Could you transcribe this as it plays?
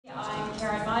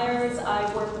Myers.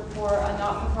 I work for a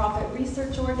not-for-profit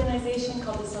research organization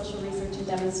called the Social Research and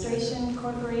Demonstration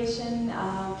Corporation.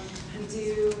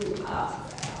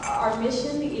 Our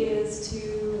mission is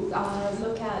to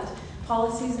look at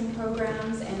policies and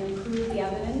programs and improve the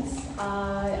evidence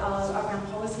around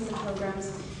policies and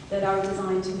programs that are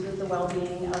designed to improve the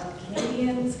well-being of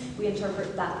Canadians. We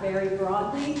interpret that very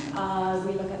broadly.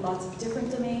 We look at lots of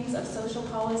different domains of social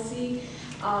policy.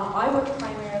 I work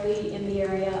primarily in the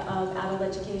area of adult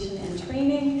education and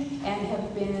training and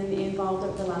have been involved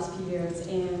over the last few years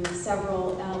in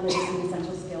several literacy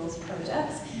essential skills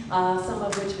projects, some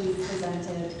of which we've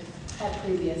presented at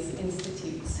previous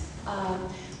institutes.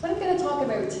 What I'm going to talk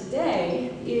about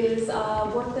today is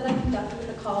work that I conducted with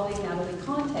a colleague, Natalie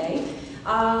Conte,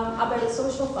 about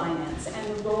social finance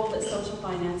and the role that social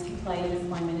finance can play in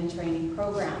employment and training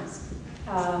programs.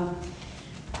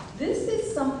 This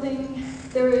is something,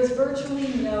 there is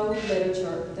virtually no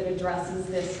literature that addresses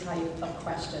this type of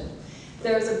question.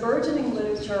 There's a burgeoning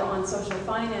literature on social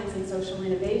finance and social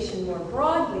innovation more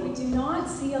broadly. We do not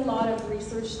see a lot of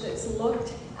research that's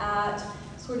looked at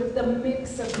sort of the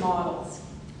mix of models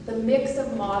that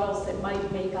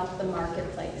might make up the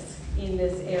marketplace in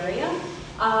this area.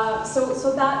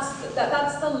 So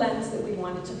that's the lens that we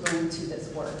wanted to bring to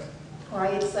this work.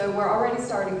 Right, so we're already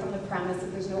starting from the premise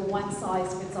that there's no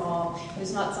one-size-fits-all,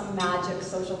 there's not some magic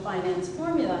social finance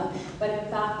formula, but in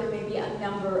fact there may be a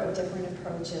number of different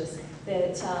approaches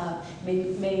that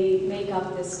may make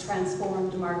up this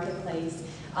transformed marketplace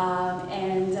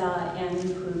and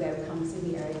improve outcomes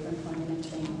in the area of employment and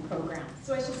training programs.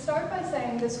 So I should start by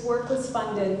saying this work was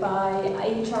funded by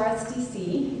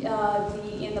SRDC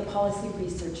in the Policy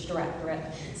Research Directorate.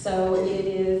 So it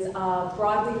is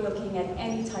broadly looking at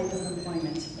any type of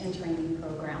employment and training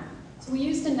program. So we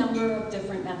used a number of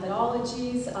different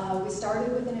methodologies. We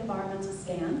started with an environmental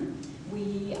scan.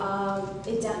 We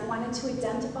wanted to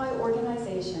identify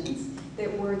organizations that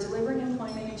were delivering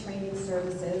employment and training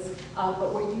services,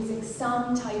 but were using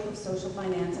some type of social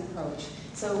finance approach.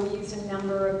 So we used a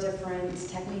number of different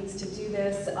techniques to do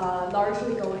this,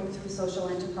 largely going through social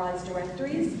enterprise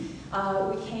directories.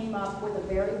 We came up with a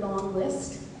very long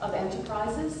list of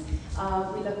enterprises.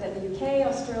 We looked at the UK,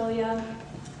 Australia,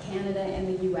 Canada, and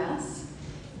the US.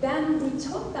 Then we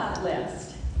took that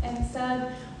list and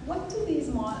said, what do these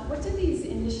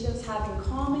initiatives have in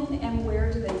common and where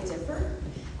do they differ?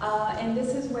 And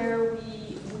this is where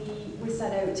we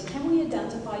set out, can we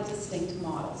identify distinct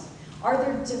models? Are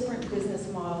there different business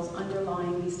models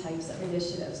underlying these types of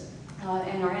initiatives?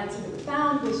 And our answer that we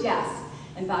found was yes.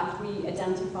 In fact, we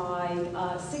identified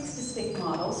 6 distinct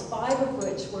models, 5 of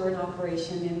which were in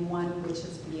operation and 1 which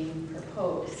is being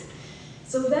proposed.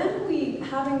 So then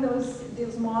having those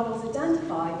models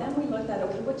identified, then we looked at,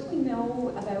 okay, what do we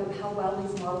know about how well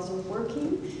these models are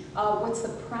working? What's the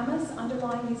premise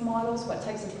underlying these models? What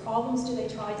types of problems do they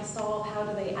try to solve? How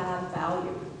do they add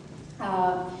value?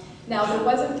 Now, there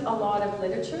wasn't a lot of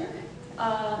literature,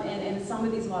 and in some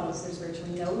of these models, there's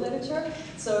virtually no literature.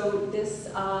 So this,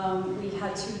 we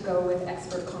had to go with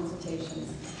expert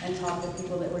consultations and talk with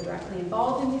people that were directly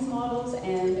involved in these models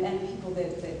and people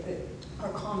that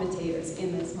are commentators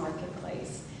in this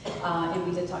marketplace. And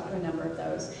we did talk to a number of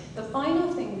those. The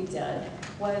final thing we did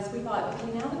was we thought,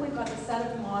 okay, now that we've got a set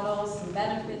of models, some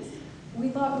benefits, we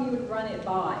thought we would run it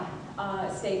by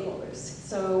stakeholders.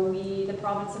 So the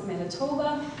province of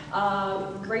Manitoba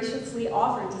graciously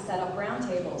offered to set up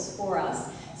roundtables for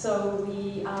us. So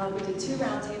we did 2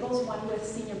 roundtables, one with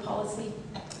senior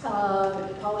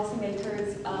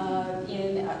policymakers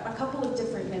in a couple of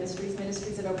different ministries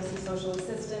that oversee social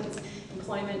assistance,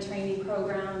 employment training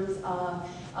programs,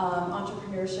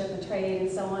 entrepreneurship and trade,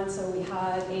 and so on. So we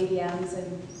had ABMs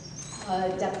and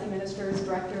deputy ministers,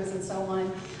 directors, and so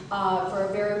on for a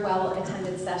very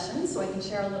well-attended session. So I can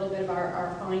share a little bit of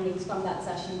our findings from that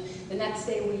session. The next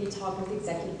day we talked with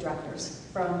executive directors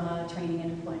from training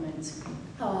and employment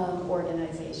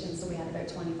organizations. So we had about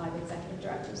 25 executive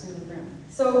directors in the room.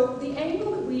 So the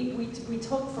angle that we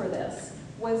took for this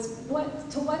was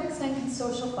to what extent can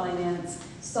social finance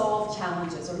solve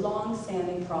challenges or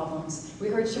long-standing problems? We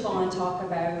heard Siobhan talk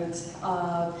about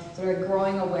sort of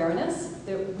growing awareness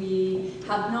that we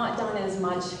have not done as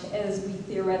much as we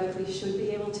theoretically should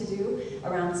be able to do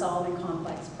around solving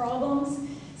complex problems.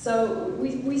 So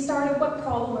we started, what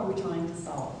problem are we trying to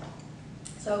solve?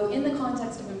 So in the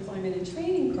context of employment and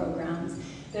training programs,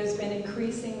 there's been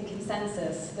increasing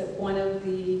consensus that one of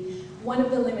the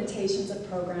limitations of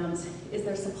programs is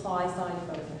their supply side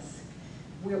focus.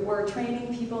 We're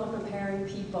training people and preparing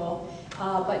people,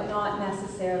 but not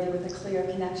necessarily with a clear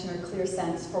connection or clear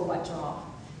sense for what job,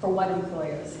 for what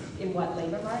employers, in what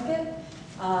labor market.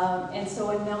 And so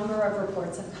a number of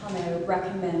reports have come out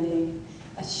recommending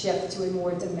a shift to a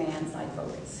more demand-side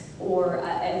focus, or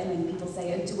as many people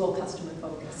say, a dual customer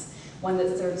focus, one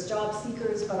that serves job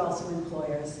seekers but also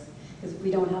employers, because if we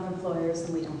don't have employers,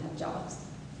 then we don't have jobs.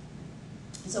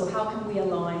 So how can we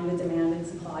align the demand and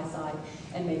supply side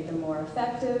and make them more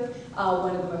effective?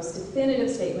 One of the most definitive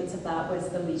statements of that was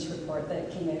the Leach report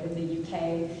that came out in the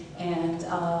UK, and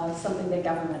something that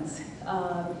governments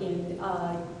in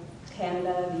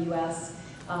Canada, the US,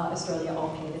 Australia all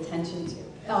paid attention to.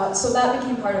 So that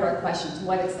became part of our question: to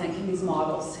what extent can these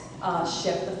models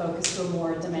shift the focus to a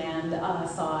more demand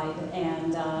side,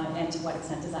 and to what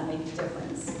extent does that make a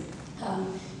difference?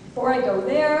 Before I go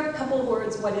there, a couple of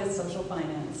words: what is social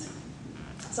finance?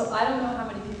 So I don't know how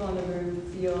many people in the room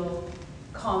feel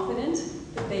confident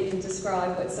that they can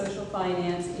describe what social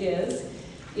finance is.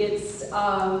 It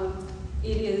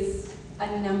is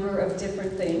a number of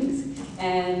different things,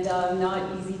 and not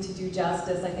easy to do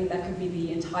justice. I think that could be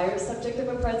the entire subject of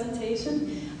a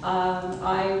presentation.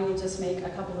 I will just make a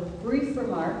couple of brief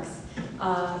remarks.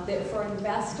 That for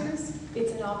investors,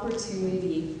 it's an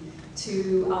opportunity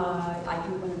to, I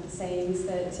think one of the sayings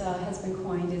that has been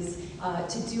coined is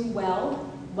to do well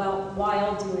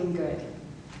while doing good,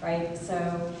 right?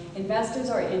 So investors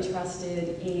are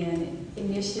interested in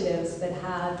initiatives that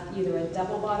have either a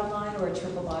double bottom line or a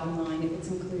triple bottom line if it's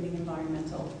including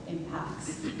environmental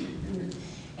impacts.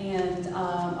 And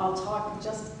I'll talk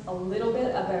just a little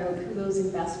bit about who those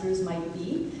investors might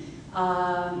be.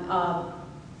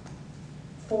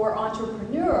 For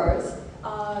entrepreneurs,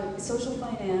 social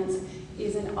finance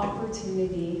is an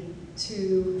opportunity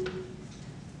to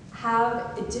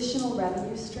have additional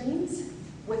revenue streams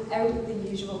without the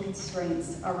usual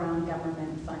constraints around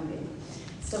government funding.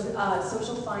 So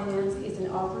social finance is an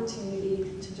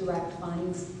opportunity to direct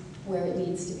funds where it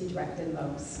needs to be directed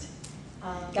most.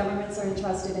 Governments are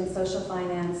interested in social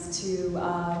finance to,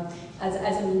 as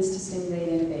a means to stimulate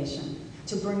innovation,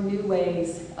 to bring new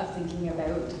ways of thinking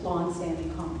about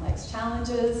long-standing complex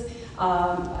challenges.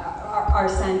 Our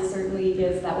sense certainly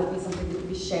is that would be something that would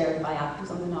be shared by actors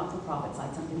on the not-for-profit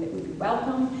side, something that would be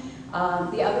welcome.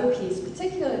 The other piece,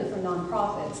 particularly for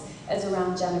nonprofits, is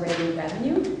around generating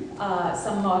revenue.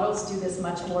 Some models do this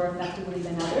much more effectively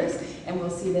than others, and we'll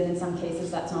see that in some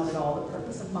cases that's not at all the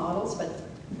purpose of models, but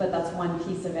that's one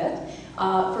piece of it.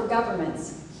 For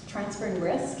governments, transferring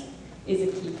risk is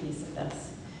a key piece of this.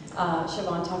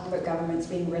 Siobhan talked about governments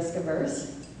being risk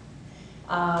averse,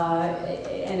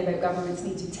 and about governments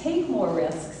need to take more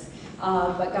risks,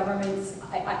 but governments,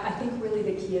 I think really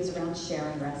the key is around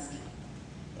sharing risk.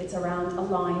 It's around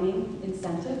aligning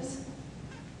incentives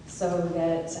so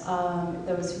that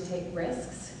those who take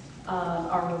risks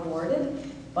are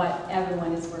rewarded, but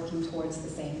everyone is working towards the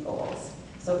same goals.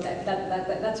 So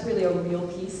that's really a real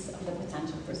piece of the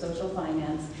potential for social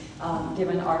finance,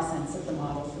 given our sense of the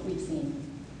models that we've seen.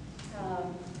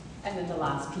 And then the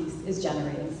last piece is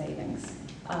generating savings.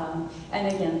 And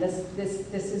again,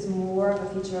 this is more of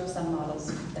a feature of some models.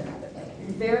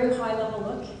 Very high level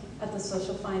look at the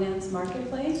social finance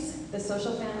marketplace. The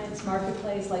social finance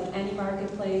marketplace, like any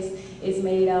marketplace, is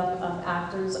made up of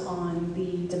actors on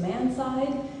the demand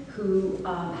side who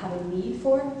have a need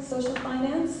for social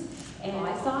finance, and on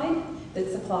the side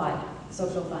that supply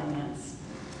social finance.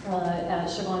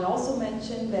 Siobhan also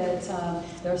mentioned that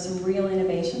there are some real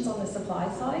innovations on the supply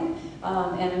side,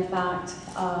 and in fact,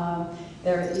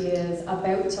 there is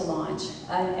about to launch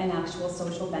an actual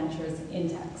social ventures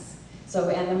index. So,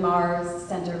 and the Mars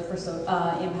Center for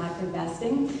Impact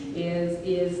Investing is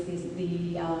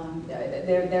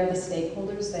they're the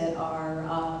stakeholders that are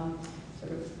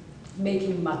sort of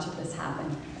making much of this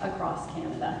happen across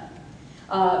Canada.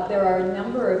 There are a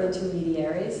number of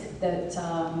intermediaries that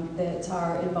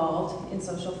are involved in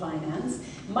social finance,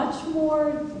 much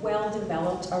more well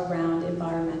developed around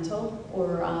environmental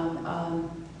or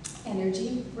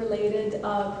energy-related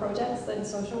projects than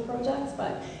social projects,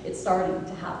 but it's starting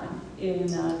to happen in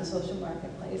the social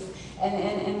marketplace,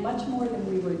 and much more than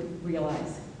we would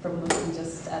realize from looking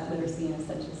just at literacy and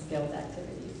essential skills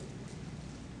activities.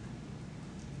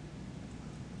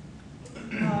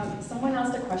 Someone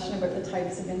asked a question about the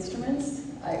types of instruments.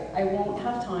 I won't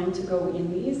have time to go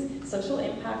in these. Social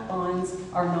impact bonds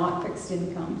are not fixed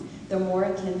income. They're more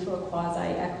akin to a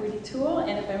quasi-equity tool,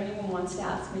 and if anyone wants to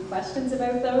ask me questions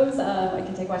about those, I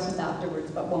can take questions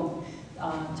afterwards, but won't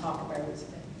talk about it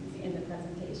in the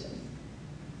presentation.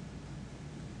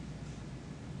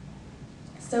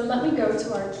 So let me go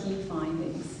to our key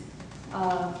findings.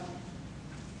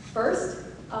 First,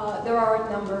 there are a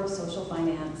number of social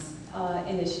finance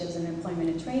initiatives and employment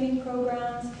and training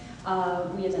programs.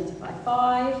 We identify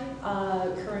 5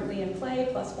 currently in play,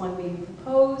 plus 1 being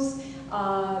proposed.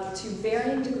 To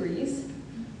varying degrees,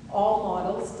 all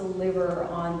models deliver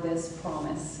on this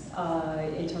promise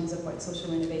in terms of what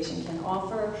social innovation can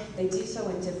offer. They do so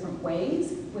in different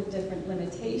ways with different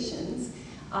limitations.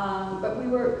 But we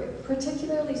were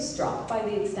particularly struck by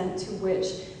the extent to which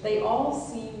they all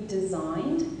seem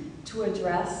designed to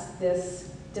address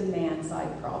this demand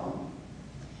side problem.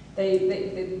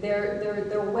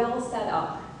 They're well set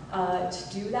up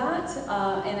to do that,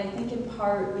 and I think in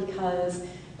part because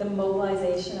the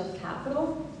mobilization of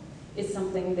capital is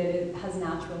something that has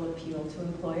natural appeal to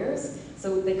employers.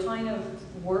 So they kind of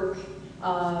work,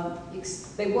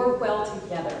 they work well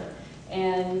together.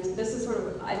 And this is sort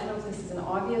of, I don't know if this is an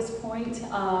obvious point,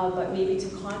 but maybe to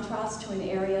contrast to an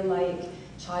area like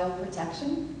child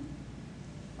protection.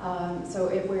 So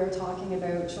if we are talking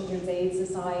about Children's Aid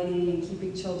Society and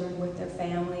keeping children with their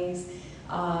families,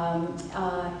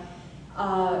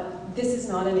 this is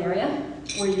not an area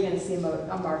where you're going to see a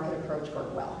market approach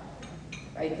work well.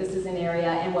 Right? This is an area,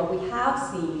 and what we have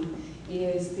seen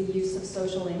is the use of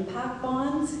social impact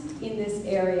bonds in this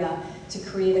area to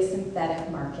create a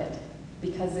synthetic market,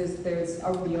 because there's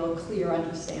a real clear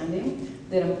understanding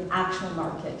that an actual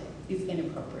market is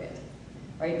inappropriate.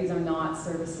 Right? These are not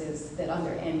services that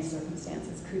under any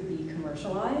circumstances could be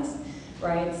commercialized.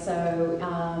 Right? So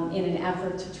in an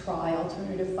effort to try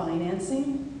alternative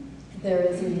financing, there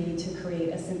is a need to create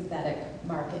a synthetic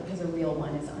market because a real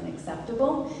one is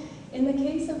unacceptable. In the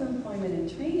case of employment and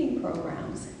training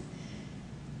programs,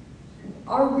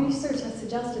 our research has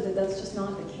suggested that that's just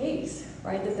not the case,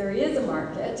 right? That there is a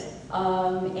market,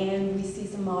 and we see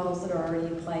some models that are already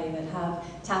in play that have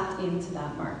tapped into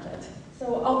that market.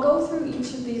 So I'll go through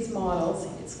each of these models.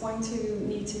 It's going to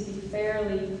need to be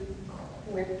fairly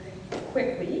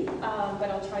quickly, but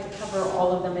I'll try to cover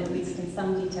all of them at least in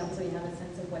some detail so you have a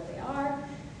sense of what they are.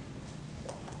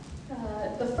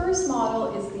 The first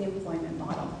model is the employment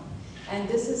model. And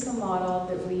this is the model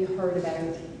that we heard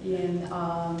about in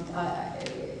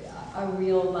a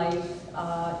real-life,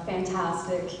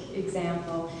 fantastic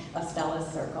example of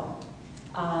Stella's Circle.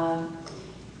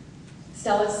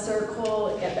 Stella's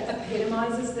Circle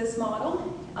epitomizes this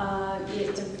model.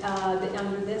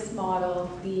 Under this model,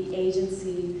 the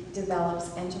agency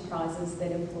develops enterprises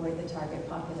that employ the target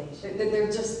population. There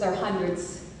are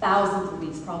hundreds, thousands of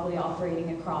these probably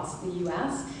operating across the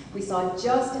US. We saw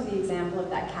just in the example of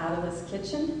that Catalyst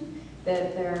Kitchen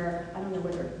that there are, I don't know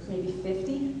whether maybe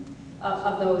 50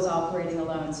 of those operating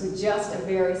alone. So just a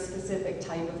very specific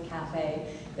type of cafe.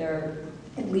 There are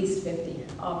at least 50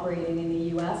 operating in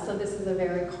the US. So this is a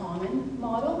very common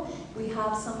model. We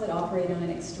have some that operate on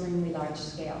an extremely large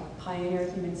scale.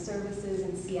 Pioneer Human Services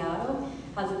in Seattle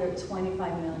has about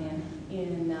 25 million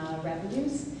in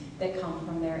revenues that come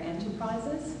from their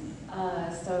enterprises.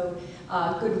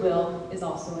 Goodwill is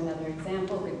also another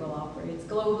example. Goodwill operates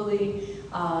globally,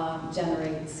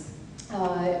 generates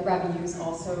revenues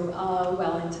also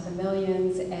well into the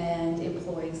millions, and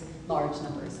employs large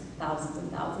numbers, thousands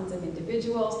and thousands of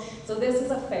individuals. So this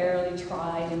is a fairly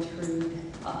tried and true,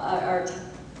 or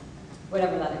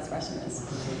whatever that expression is.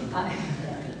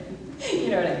 You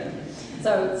know what I mean?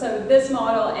 So this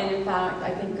model, and in fact,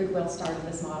 I think Goodwill started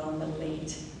this model in the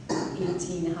late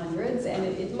 1800s, and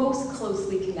it's most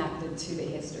closely connected to the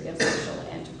history of social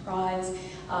enterprise.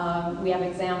 We have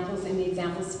examples, and the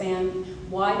examples span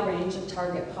wide range of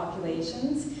target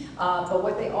populations, but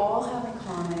what they all have in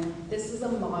common, this is a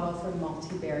model for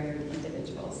multi-barriered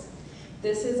individuals.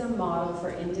 This is a model for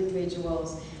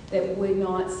individuals that would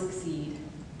not succeed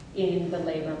in the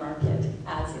labor market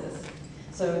as is.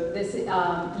 So this,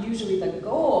 usually the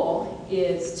goal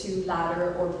is to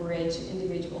ladder or bridge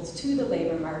individuals to the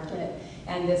labor market,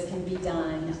 and this can be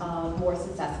done more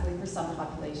successfully for some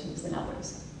populations than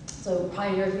others. So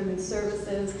Pioneer Human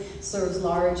Services serves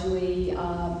largely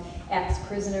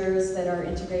ex-prisoners that are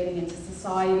integrating into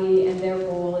society, and their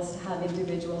goal is to have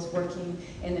individuals working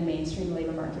in the mainstream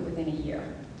labor market within a year.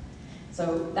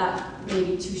 So that may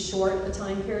be too short a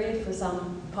time period for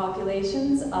some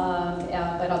populations,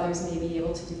 but others may be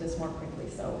able to do this more quickly.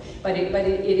 So, but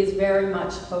it is very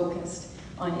much focused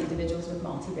on individuals with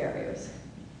multi-barriers.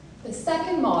 The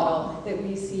second model that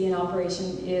we see in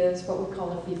operation is what we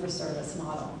call a fee-for-service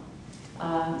model.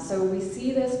 So we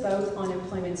see this both on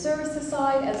employment services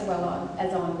side as well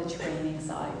as on the training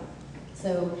side.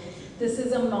 So this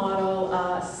is a model,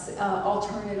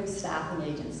 alternative staffing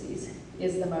agencies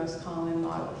is the most common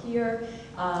model here.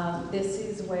 This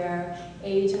is where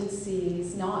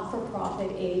agencies,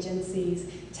 not-for-profit agencies,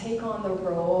 take on the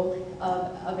role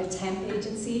of a temp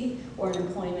agency or an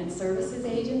employment services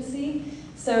agency.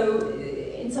 So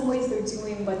in some ways they're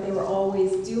doing what they were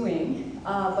always doing,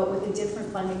 but with a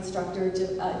different funding structure,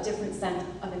 a different set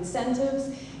of incentives,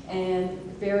 and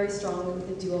very strongly with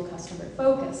a dual customer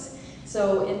focus.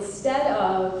 So instead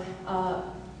of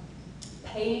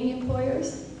paying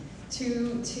employers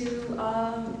to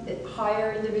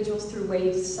hire individuals through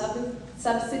wage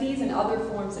subsidies and other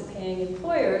forms of paying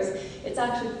employers, it's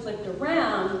actually flipped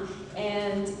around,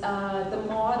 and the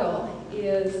model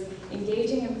is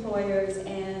engaging employers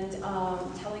and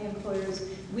telling employers,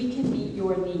 we can meet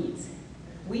your needs.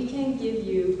 We can give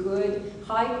you good,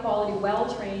 high quality,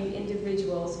 well-trained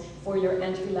individuals for your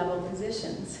entry-level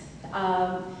positions.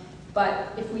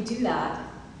 But if we do that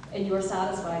and you're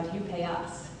satisfied, you pay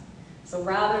us. So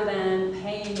rather than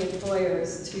paying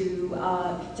employers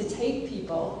to take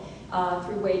people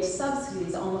through wage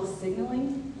subsidies, almost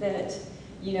signaling that,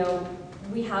 you know,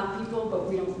 we have people, but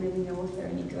we don't really know if they're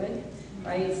any good,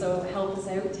 right? So help us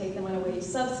out, take them on a wage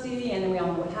subsidy, and then we all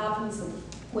know what happens. The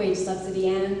wage subsidy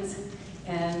ends,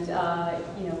 and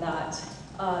you know, that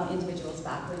individual's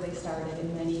back where they started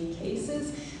in many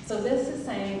cases. So this is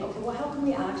saying, okay, well, how can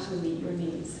we actually meet your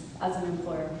needs as an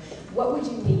employer? What would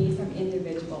you need from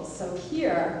individuals? So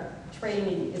here,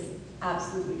 training is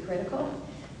absolutely critical.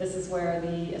 This is where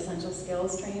the essential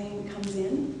skills training comes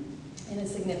in a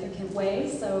significant way.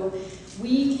 So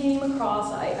we came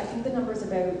across, I think the number's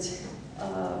about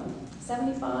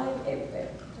 75, do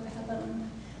I have them?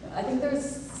 I think there's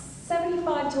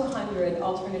 75 to 100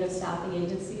 alternative staffing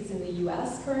agencies in the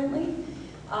US currently,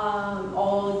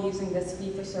 all using this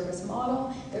fee-for-service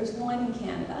model. There's one in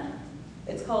Canada.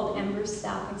 It's called Ember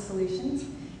Staffing Solutions,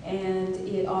 and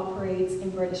it operates in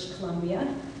British Columbia.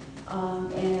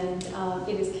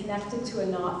 It is connected to a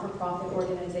not-for-profit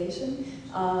organization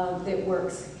that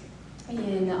works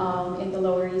in the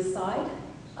Lower East Side,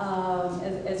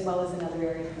 as well as in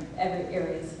other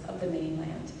areas of the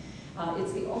mainland.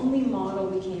 It's the only model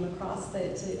we came across,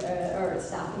 or a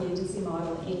staffing agency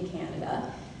model in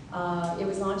Canada. It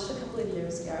was launched a couple of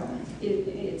years ago.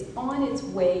 It's on its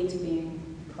way to being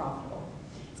profitable.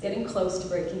 It's getting close to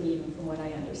breaking even, from what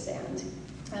I understand.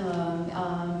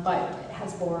 But it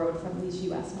has borrowed from these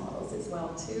US models as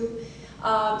well too.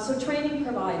 So training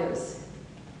providers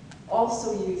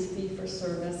also use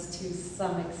fee-for-service to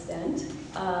some extent,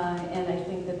 and I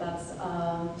think that that's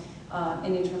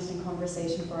an interesting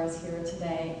conversation for us here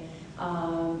today.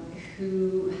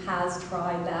 Who has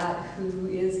tried that, who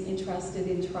is interested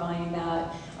in trying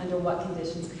that, under what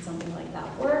conditions could something like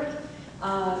that work.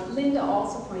 Linda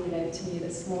also pointed out to me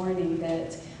this morning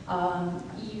that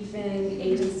even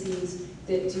agencies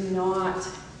that do not,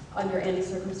 under any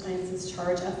circumstances,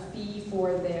 charge a fee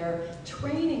for their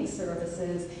training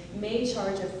services may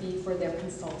charge a fee for their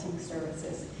consulting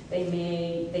services. They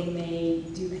may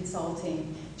do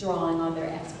consulting, drawing on their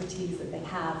expertise that they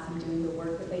have from doing the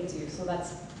work that they do. So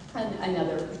that's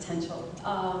another potential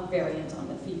variant on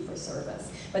the fee-for-service.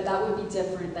 But that would be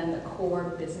different than the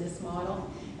core business model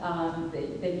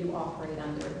that you operate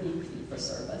under, being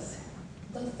fee-for-service.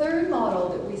 The third model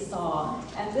that we saw,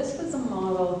 and this was a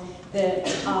model that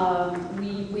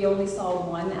we only saw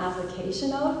one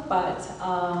application of, but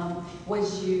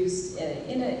was used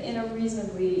in a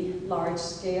reasonably large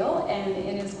scale,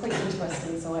 and it's quite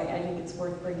interesting, so I think it's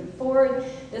worth bringing forward.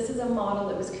 This is a model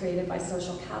that was created by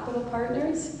Social Capital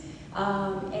Partners,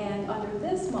 and under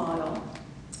this model,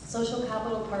 Social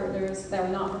Capital Partners, they're a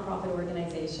not-for-profit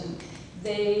organization.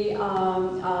 They,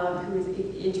 who is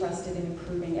interested in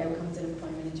improving outcomes in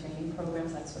employment and training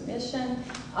programs, that's their mission.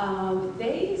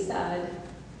 They said,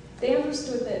 they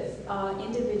understood that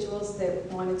individuals that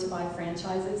wanted to buy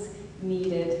franchises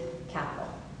needed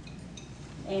capital.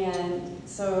 And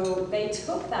so they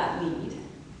took that need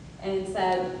and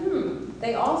said,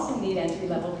 they also need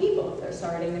entry-level people. If they're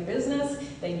starting a business,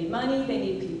 they need money, they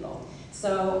need people.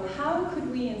 So how could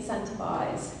we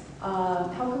incentivize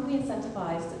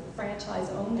franchise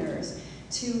owners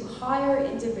to hire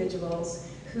individuals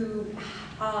who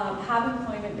have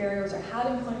employment barriers or had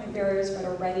employment barriers but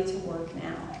are ready to work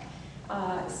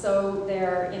now? So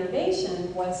their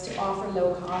innovation was to offer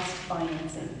low-cost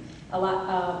financing,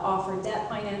 offer debt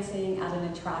financing at an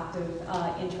attractive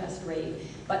interest rate,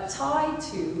 but tied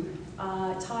to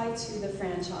the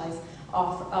franchise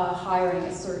hiring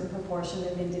a certain proportion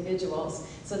of individuals.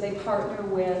 So they partner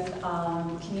with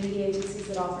community agencies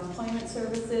that offer employment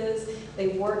services. They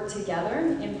work together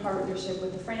in partnership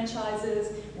with the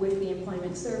franchises, with the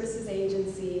employment services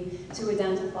agency, to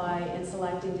identify and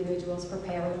select individuals,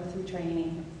 prepare them through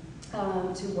training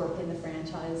to work in the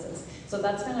franchises. So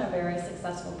that's been a very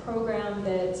successful program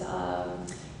that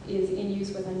is in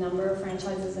use with a number of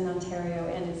franchises in Ontario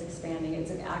and is expanding.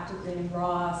 It's an Active Green and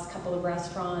Ross, a couple of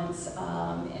restaurants,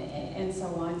 and so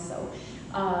on. So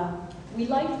we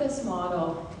like this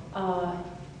model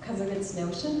because of its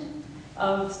notion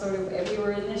of sort of, we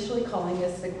were initially calling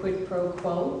this the quid pro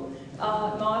quo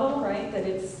model, right? That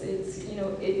it's you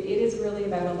know, it is really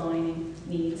about aligning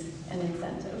needs and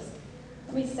incentives.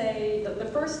 Let me say that the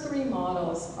first three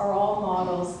models are all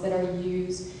models that are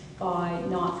used by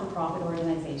not-for-profit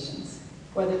organizations,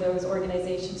 whether those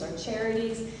organizations are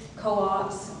charities,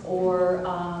 co-ops, or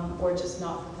just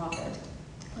not-for-profit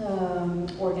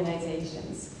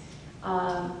organizations.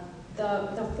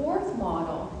 The fourth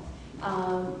model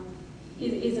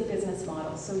is a business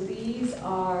model. So these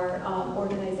are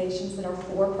organizations that are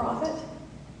for-profit.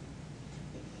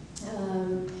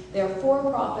 They're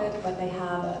for-profit, but they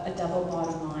have a double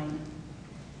bottom line.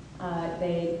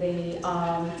 They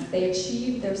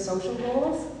achieve their social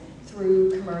goals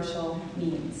through commercial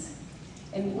means.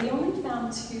 And we only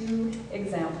found two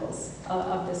examples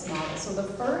of this model. So the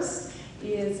first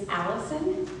is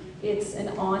Allison. It's an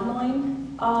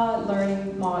online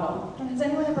learning model. Has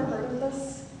anyone ever heard of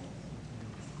this?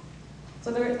 So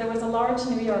there was a large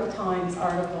New York Times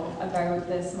article about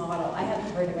this model. I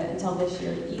hadn't heard of it until this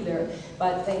year either,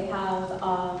 but they have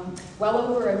well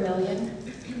over 1 million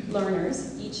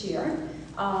learners each year.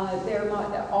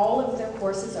 All of their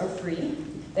courses are free.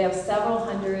 They have several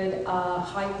hundred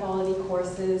high-quality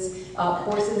courses,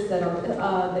 courses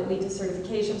that lead to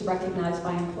certifications recognized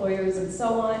by employers and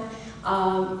so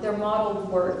on. Their model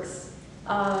works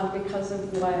because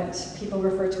of what people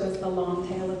refer to as the long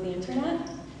tail of the internet.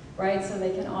 Right, so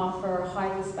they can offer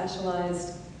highly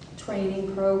specialized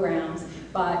training programs,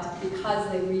 but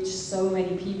because they reach so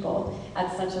many people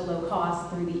at such a low cost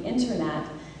through the internet,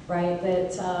 right,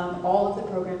 that all of the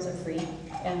programs are free,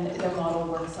 and their model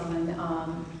works on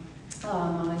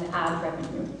ad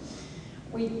revenue.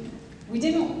 We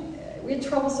had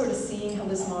trouble sort of seeing how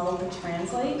this model could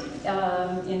translate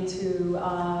into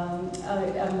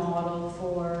a model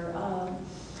for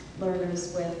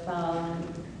learners with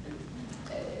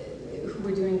who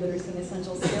were doing literacy and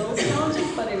essential skills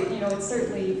challenges, but it's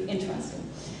certainly interesting.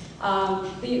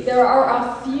 There are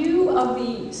a few of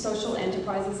the social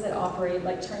enterprises that operate,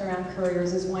 like Turnaround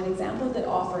Couriers is one example that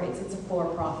operates. It's a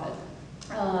for-profit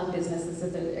business. This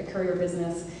is a courier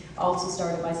business, also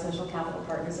started by Social Capital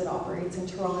Partners that operates in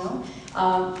Toronto.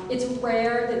 It's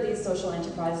rare that these social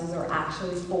enterprises are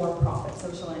actually for-profit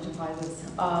social enterprises.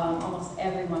 Almost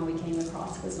everyone we came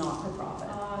across was not-for-profit.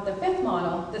 The fifth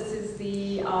model, this is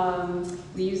we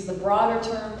use the broader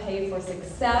term pay for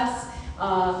success,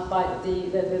 but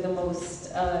the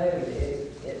most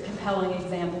compelling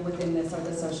example within this are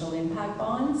the social impact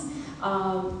bonds.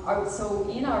 So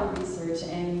in our research,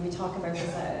 and we talk about this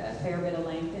a fair bit of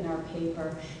length in our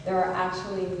paper, there are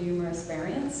actually numerous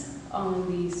variants on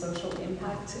the social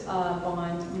impact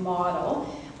bond model.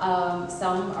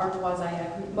 Some are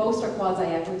quasi-equity, most are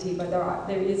quasi-equity, but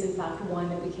there is in fact one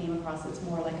that we came across that's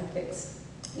more like a fixed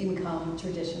income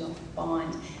traditional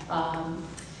bond.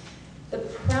 The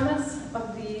premise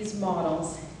of these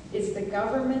models is the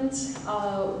government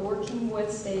working with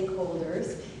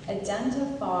stakeholders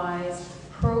identifies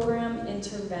program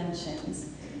interventions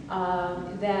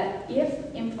that,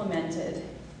 if implemented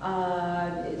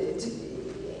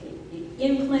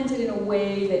in a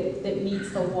way that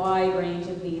meets the wide range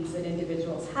of needs that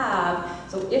individuals have.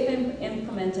 So if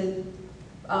implemented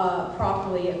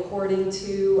properly according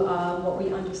to what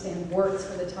we understand works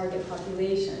for the target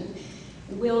population,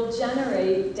 will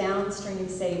generate downstream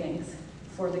savings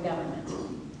for the government.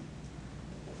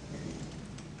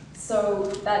 So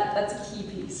that's a key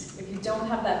piece. If you don't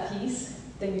have that piece,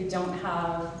 then you don't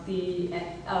have the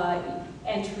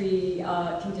entry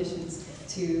conditions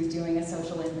to doing a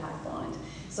social impact bond.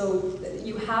 So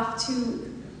you have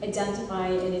to identify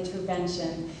an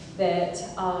intervention that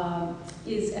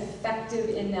is effective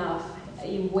enough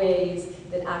in ways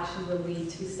that actually will lead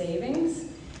to savings.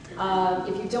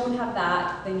 If you don't have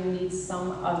that, then you need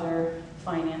some other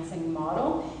financing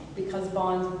model, because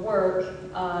bonds work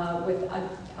with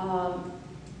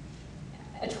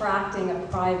attracting a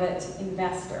private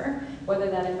investor, whether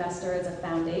that investor is a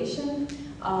foundation,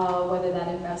 whether that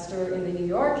investor in the New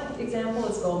York example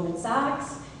is Goldman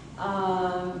Sachs,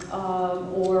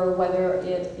 or whether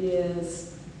it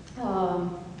is,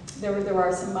 there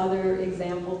are some other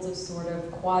examples of sort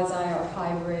of quasi or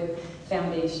hybrid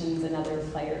foundations and other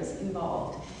players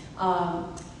involved.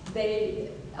 The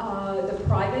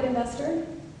private investor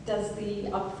does the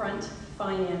upfront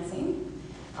financing,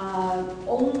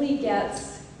 only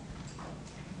gets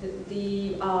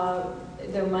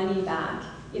their money back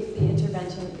if the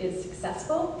intervention is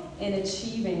successful in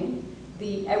achieving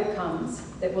the outcomes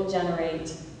that will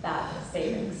generate that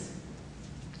savings.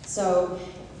 So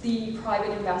the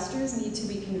private investors need to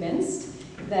be convinced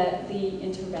that the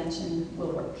intervention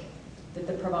will work. That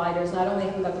the providers, not only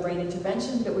have we got the right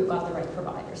intervention, but we've got the right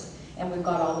providers. And we've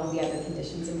got all of the other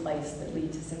conditions in place that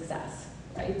lead to success,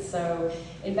 right? So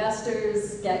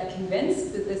investors get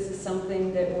convinced that this is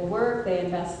something that will work, they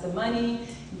invest the money,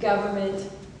 government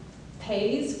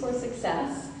pays for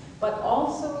success, but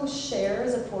also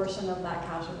shares a portion of that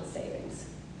capital savings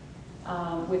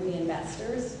with the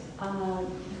investors.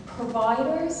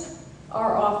 Providers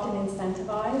are often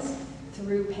incentivized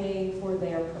through paying for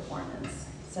their performance.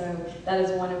 So that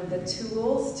is one of the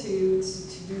tools to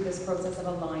do this process of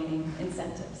aligning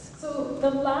incentives. So the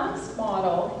last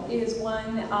model is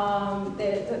one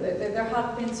that there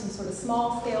have been some sort of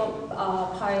small-scale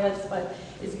pilots, but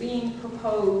is being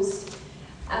proposed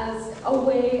as a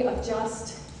way of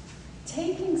just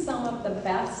taking some of the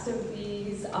best of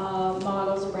these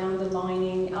models around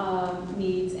aligning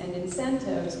needs and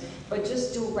incentives, but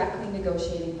just directly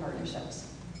negotiating partnerships.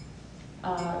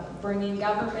 Bringing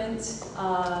government,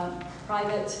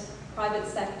 private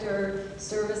sector,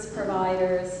 service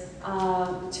providers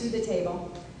to the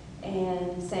table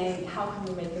and saying, how can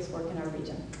we make this work in our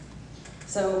region?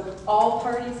 So all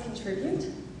parties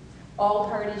contribute, all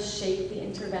parties shape the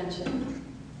intervention,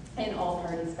 and all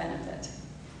parties benefit.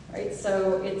 Right?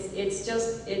 So it's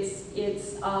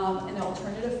an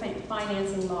alternative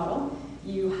financing model.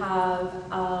 You have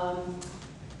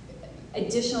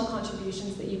additional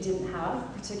contributions that you didn't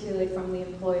have, particularly from the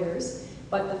employers,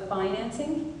 but the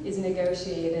financing is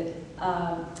negotiated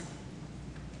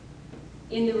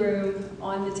in the room,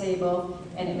 on the table,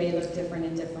 and it may look different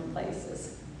in different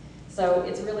places. So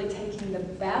it's really taking the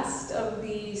best of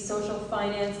the social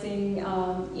financing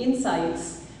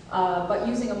insights, but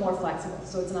using a more flexible,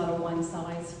 so it's not a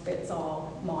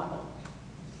one-size-fits-all model.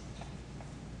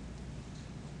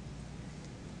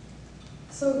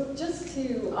 So just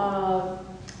to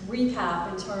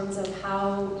recap in terms of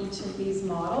how each of these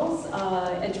models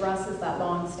addresses that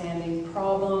long-standing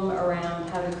problem around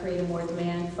how to create a more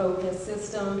demand-focused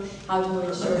system, how to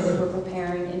ensure that we're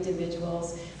preparing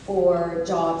individuals for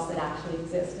jobs that actually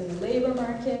exist in the labor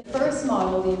market. First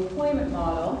model, the employment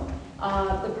model,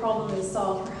 the problem is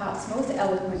solved perhaps most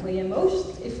eloquently and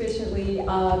most efficiently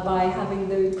by having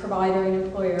the provider and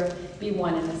employer be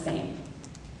one and the same.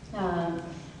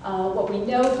 What we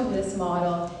know from this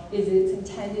model is it's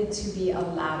intended to be a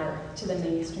ladder to the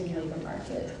mainstream labor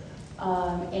market.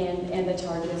 And the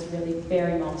target is really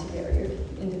very multivariate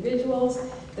individuals.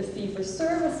 The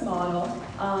fee-for-service model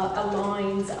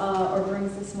aligns or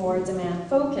brings this more demand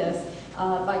focus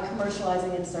by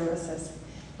commercializing its services.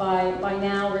 By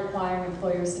now requiring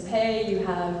employers to pay, you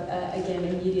have, again,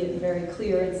 immediate and very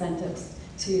clear incentives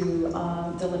to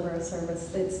deliver a service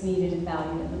that's needed and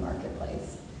valued in the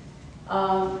marketplace.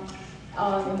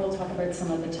 And we'll talk about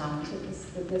some of the challenges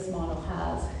that this model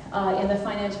has. In the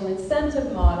financial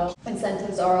incentive model,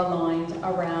 incentives are aligned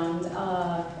around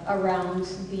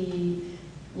the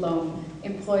loan.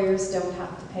 Employers don't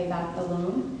have to pay back the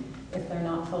loan if they're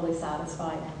not fully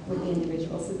satisfied with the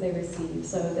individuals that they receive.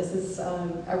 So this is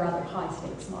a rather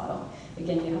high-stakes model.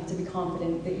 Again, you have to be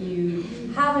confident that you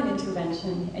have an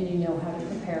intervention and you know how to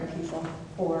prepare people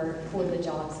for the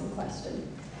jobs in question.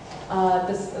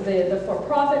 The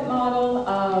for-profit model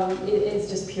is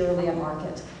just purely a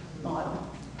market model.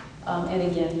 And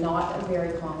again, not a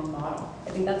very common model. I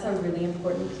think that's a really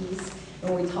important piece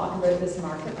when we talk about this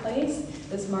marketplace.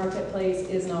 This marketplace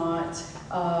is not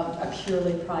a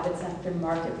purely private sector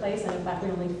marketplace, and in fact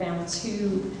we only found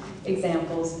 2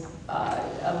 examples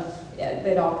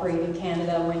that operate in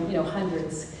Canada when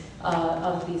hundreds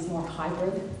of these more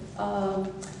hybrid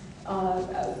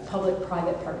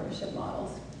public-private partnership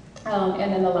models.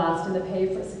 And then the last, in the pay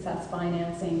for success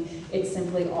financing, it's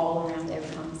simply all around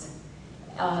outcomes.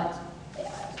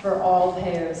 For all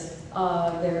payers,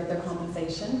 their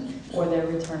compensation or their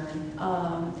return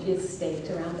is staked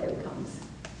around outcomes.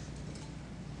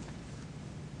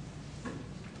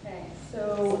 Okay,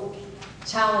 so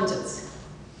challenges.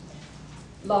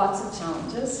 Lots of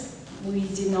challenges. We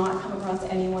did not come across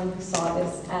anyone who saw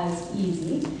this as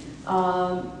easy.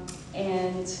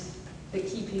 And the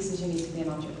key piece is you need to be an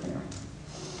entrepreneur.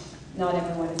 Not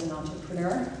everyone is an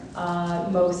entrepreneur.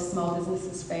 Most small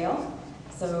businesses fail.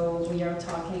 So we are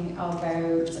talking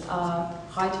about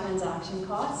high transaction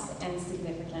costs and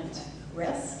significant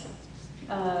risk.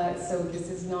 So this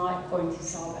is not going to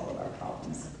solve all of our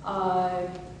problems.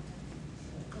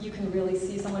 You can really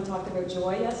see, someone talked about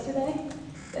joy yesterday.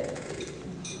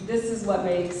 this is what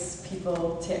makes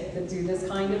people tick that do this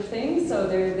kind of thing. So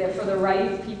they're for the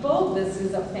right people. This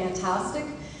is a fantastic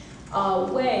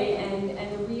way,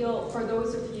 and the real, for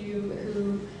those of you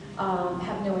who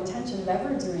have no intention of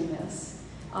ever doing this,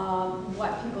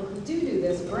 what people who do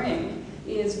this bring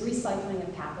is recycling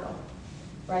of capital,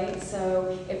 right?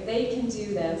 So if they can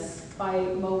do this by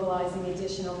mobilizing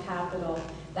additional capital,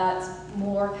 that's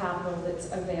more capital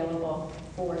that's available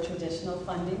for traditional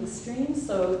funding streams.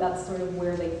 So that's sort of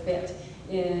where they fit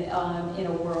in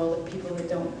a world of people that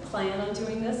don't plan on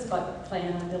doing this, but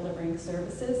plan on delivering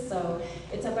services. So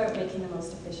it's about making the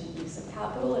most efficient use of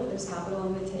capital. If there's capital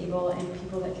on the table and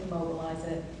people that can mobilize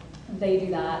it, they do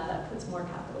that. That puts more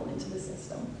capital into the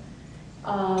system.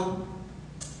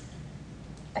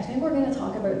 I think we're going to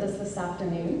talk about this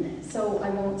afternoon, so I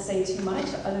won't say too much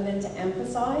other than to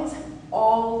emphasize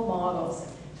all models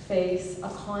face a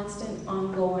constant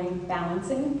ongoing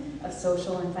balancing of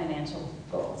social and financial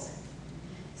goals.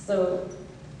 So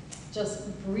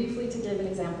just briefly to give an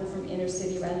example from Inner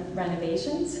City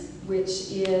Renovations,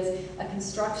 which is a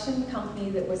construction company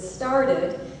that was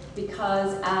started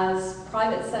because as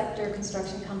private sector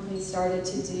construction companies started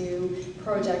to do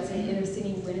projects in inner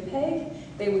city Winnipeg,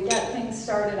 they would get things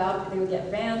started up, they would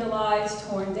get vandalized,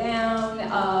 torn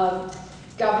down,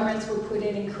 governments would put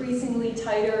in increasingly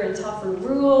tighter and tougher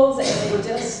rules, and they were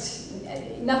just,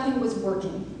 nothing was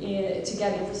working to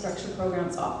get infrastructure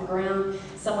programs off the ground.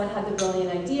 Someone had the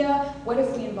brilliant idea, what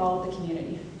if we involved the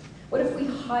community? What if we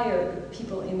hired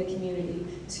people in the community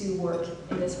to work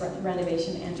in this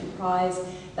renovation enterprise?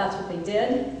 That's what they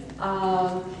did.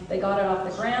 They got it off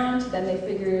the ground, then they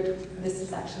figured this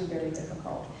is actually very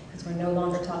difficult because we're no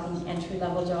longer talking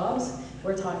entry-level jobs.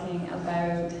 We're talking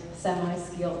about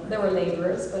semi-skilled, there were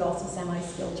laborers, but also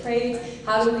semi-skilled trades.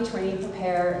 How do we train,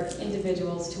 prepare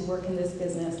individuals to work in this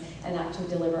business and actually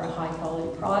deliver a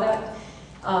high-quality product?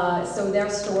 So their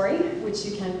story, which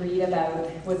you can read about,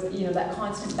 was that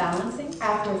constant balancing.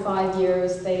 After 5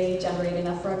 years, they generate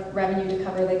enough revenue to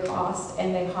cover the cost,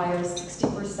 and they hire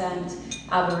 60%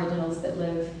 Aboriginals that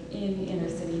live in inner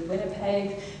city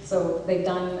Winnipeg. So they've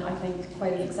done, I think,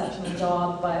 quite an exceptional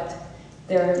job, but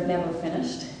they're never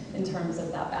finished in terms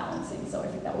of that balancing. So I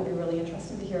think that will be really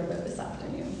interesting to hear about this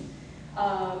afternoon.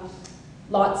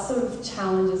 Lots of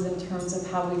challenges in terms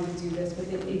of how we would do this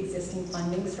with the existing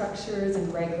funding structures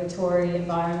and regulatory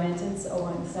environment and so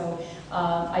on. So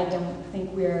I don't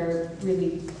think we're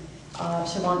really,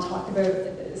 Siobhan talked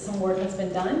about some work that's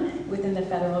been done within the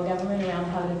federal government around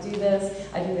how to do this.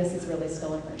 I think this is really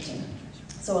still emerging.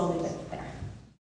 So I'll leave it there.